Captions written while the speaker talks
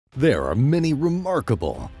There are many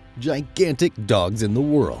remarkable, gigantic dogs in the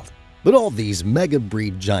world, but all these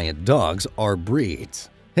mega-breed giant dogs are breeds,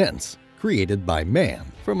 hence created by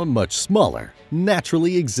man from a much smaller,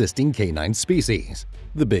 naturally existing canine species.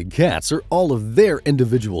 The big cats are all of their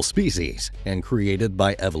individual species and created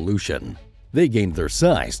by evolution. They gained their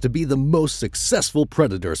size to be the most successful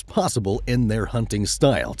predators possible in their hunting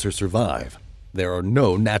style to survive. There are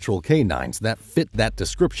no natural canines that fit that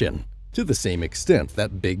description to the same extent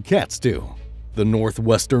that big cats do. The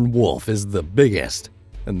northwestern wolf is the biggest,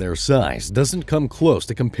 and their size doesn't come close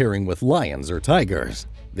to comparing with lions or tigers.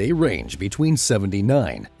 They range between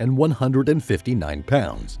 79 and 159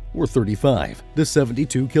 pounds, or 35 to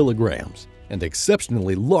 72 kilograms, and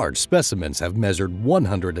exceptionally large specimens have measured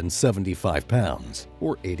 175 pounds,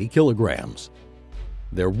 or 80 kilograms.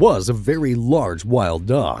 There was a very large wild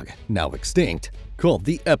dog, now extinct, called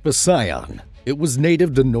the Epicyon. It was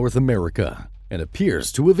native to North America and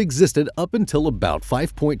appears to have existed up until about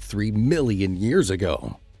 5.3 million years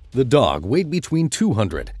ago. The dog weighed between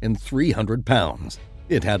 200 and 300 pounds.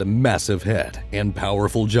 It had a massive head and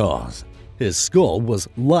powerful jaws. His skull was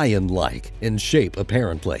lion-like in shape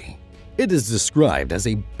apparently. It is described as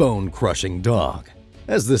a bone-crushing dog.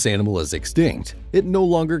 As this animal is extinct, it no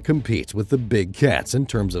longer competes with the big cats in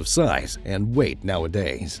terms of size and weight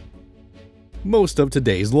nowadays. Most of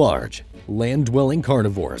today's large, land-dwelling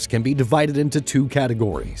carnivores can be divided into two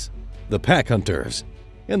categories: the pack hunters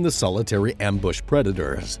and the solitary ambush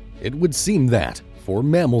predators. It would seem that, for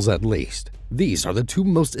mammals at least, these are the two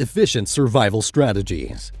most efficient survival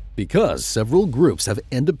strategies, because several groups have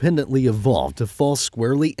independently evolved to fall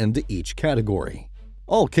squarely into each category.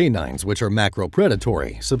 All canines which are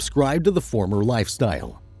macro-predatory subscribe to the former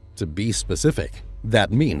lifestyle. To be specific,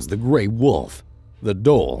 that means the gray wolf, the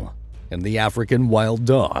dhole, and the African wild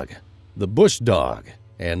dog, the bush dog,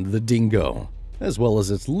 and the dingo, as well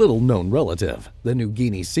as its little-known relative, the New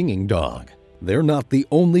Guinea singing dog. They're not the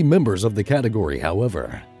only members of the category,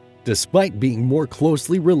 however. Despite being more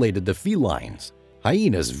closely related to felines,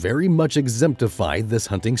 hyenas very much exemplify this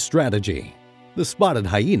hunting strategy. The spotted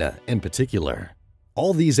hyena in particular.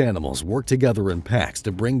 All these animals work together in packs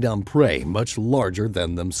to bring down prey much larger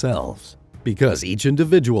than themselves. Because each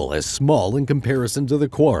individual is small in comparison to the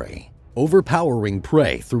quarry, overpowering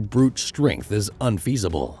prey through brute strength is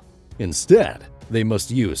unfeasible. Instead, they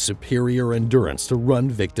must use superior endurance to run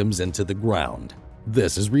victims into the ground.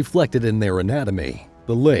 This is reflected in their anatomy.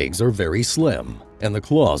 The legs are very slim, and the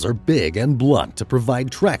claws are big and blunt to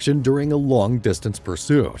provide traction during a long-distance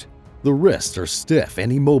pursuit. The wrists are stiff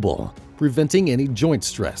and immobile, preventing any joint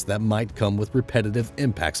stress that might come with repetitive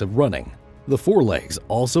impacts of running. The forelegs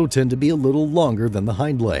also tend to be a little longer than the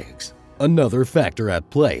hind legs. Another factor at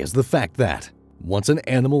play is the fact that, once an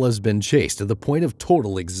animal has been chased to the point of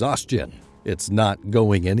total exhaustion, it's not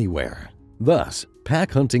going anywhere. Thus,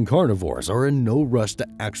 pack-hunting carnivores are in no rush to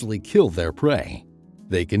actually kill their prey.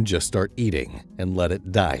 They can just start eating and let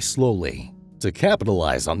it die slowly. To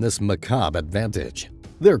capitalize on this macabre advantage,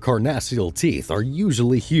 their carnassial teeth are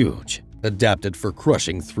usually huge, adapted for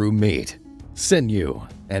crushing through meat, sinew,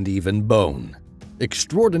 and even bone.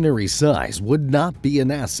 Extraordinary size would not be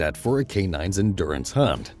an asset for a canine's endurance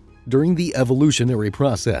hunt. During the evolutionary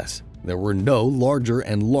process, there were no larger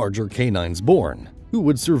and larger canines born who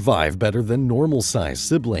would survive better than normal-sized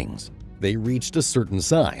siblings. They reached a certain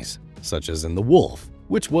size, such as in the wolf,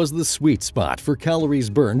 which was the sweet spot for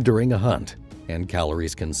calories burned during a hunt and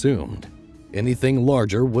calories consumed. Anything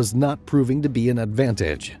larger was not proving to be an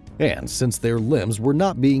advantage, and since their limbs were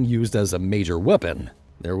not being used as a major weapon,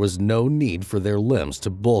 there was no need for their limbs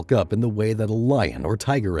to bulk up in the way that a lion or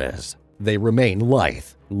tiger is. They remain lithe,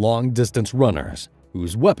 long-distance runners,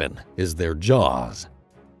 whose weapon is their jaws.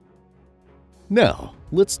 Now,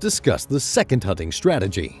 let's discuss the second hunting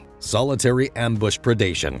strategy, solitary ambush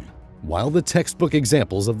predation. While the textbook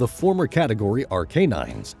examples of the former category are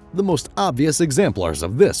canines, the most obvious exemplars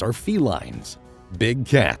of this are felines. Big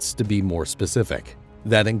cats, to be more specific.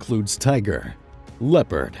 That includes tiger,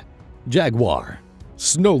 leopard, jaguar,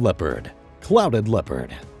 snow leopard, clouded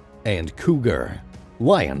leopard, and cougar.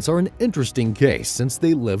 Lions are an interesting case since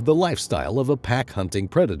they live the lifestyle of a pack-hunting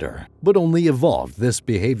predator, but only evolved this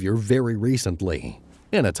behavior very recently.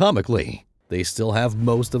 Anatomically, they still have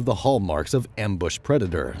most of the hallmarks of ambush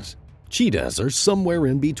predators. Cheetahs are somewhere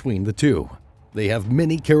in between the two. They have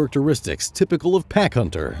many characteristics typical of pack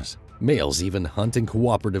hunters. Males even hunt in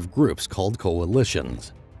cooperative groups called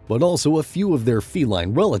coalitions, but also a few of their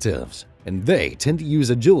feline relatives, and they tend to use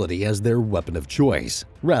agility as their weapon of choice,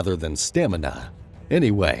 rather than stamina.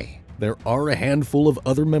 Anyway, there are a handful of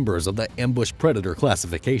other members of the ambush predator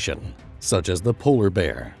classification, such as the polar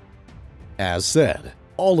bear. As said,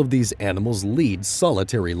 all of these animals lead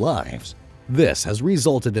solitary lives. This has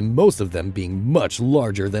resulted in most of them being much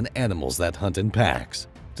larger than animals that hunt in packs.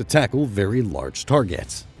 To tackle very large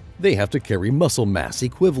targets, they have to carry muscle mass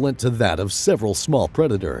equivalent to that of several small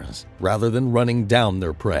predators. Rather than running down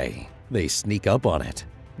their prey, they sneak up on it,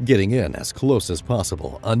 getting in as close as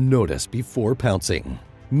possible unnoticed before pouncing.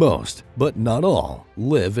 Most, but not all,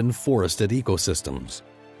 live in forested ecosystems,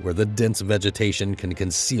 where the dense vegetation can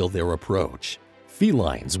conceal their approach.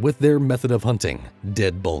 Felines, with their method of hunting,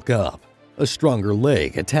 did bulk up. A stronger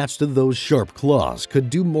leg attached to those sharp claws could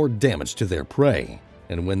do more damage to their prey,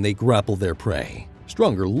 and when they grapple their prey,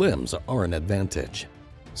 stronger limbs are an advantage.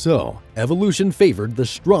 So, evolution favored the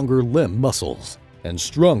stronger limb muscles, and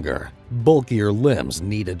stronger, bulkier limbs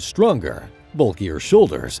needed stronger, bulkier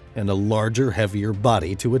shoulders, and a larger, heavier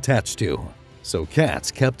body to attach to. So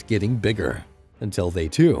cats kept getting bigger, until they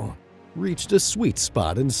too reached a sweet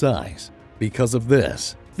spot in size. Because of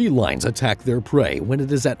this, felines attack their prey when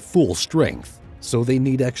it is at full strength, so they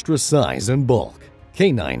need extra size and bulk.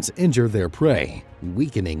 Canines injure their prey,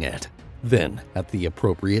 weakening it. Then, at the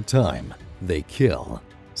appropriate time, they kill.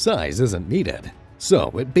 Size isn't needed, so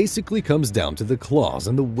it basically comes down to the claws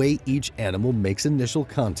and the way each animal makes initial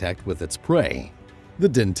contact with its prey. The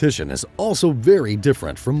dentition is also very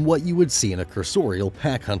different from what you would see in a cursorial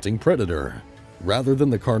pack-hunting predator. Rather than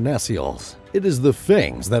the carnassials, it is the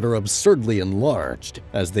fangs that are absurdly enlarged,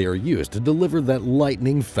 as they are used to deliver that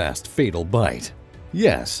lightning-fast fatal bite.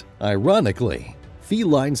 Yes, ironically,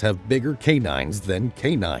 felines have bigger canines than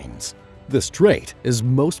canines. This trait is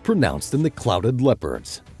most pronounced in the clouded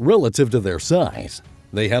leopards. Relative to their size,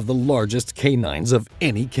 they have the largest canines of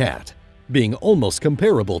any cat, being almost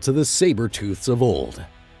comparable to the saber-tooths of old.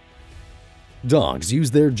 Dogs use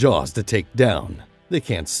their jaws to take down. They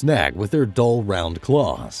can't snag with their dull, round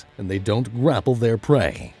claws, and they don't grapple their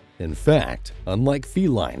prey. In fact, unlike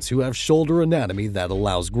felines who have shoulder anatomy that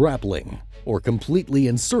allows grappling, or completely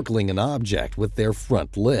encircling an object with their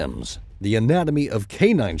front limbs, the anatomy of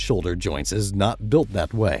canine shoulder joints is not built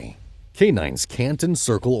that way. Canines can't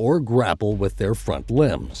encircle or grapple with their front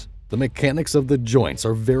limbs. The mechanics of the joints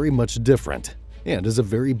are very much different, and is a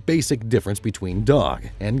very basic difference between dog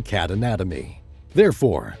and cat anatomy.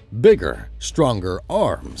 Therefore, bigger, stronger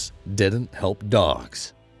arms didn't help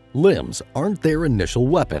dogs. Limbs aren't their initial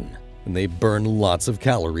weapon, and they burn lots of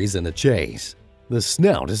calories in a chase. The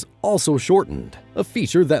snout is also shortened, a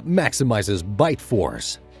feature that maximizes bite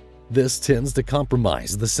force. This tends to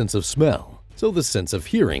compromise the sense of smell, so the sense of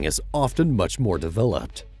hearing is often much more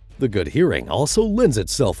developed. The good hearing also lends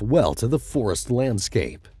itself well to the forest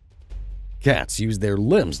landscape. Cats use their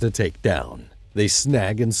limbs to take down. They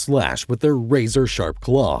snag and slash with their razor-sharp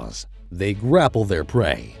claws. They grapple their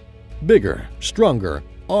prey. Bigger, stronger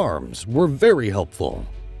arms were very helpful.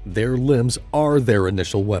 Their limbs are their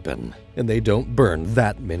initial weapon, and they don't burn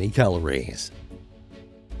that many calories.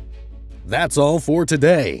 That's all for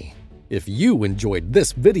today. If you enjoyed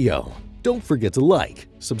this video, don't forget to like,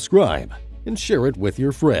 subscribe, and share it with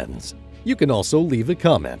your friends. You can also leave a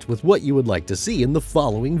comment with what you would like to see in the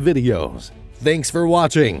following videos. Thanks for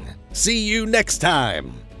watching. See you next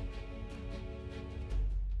time!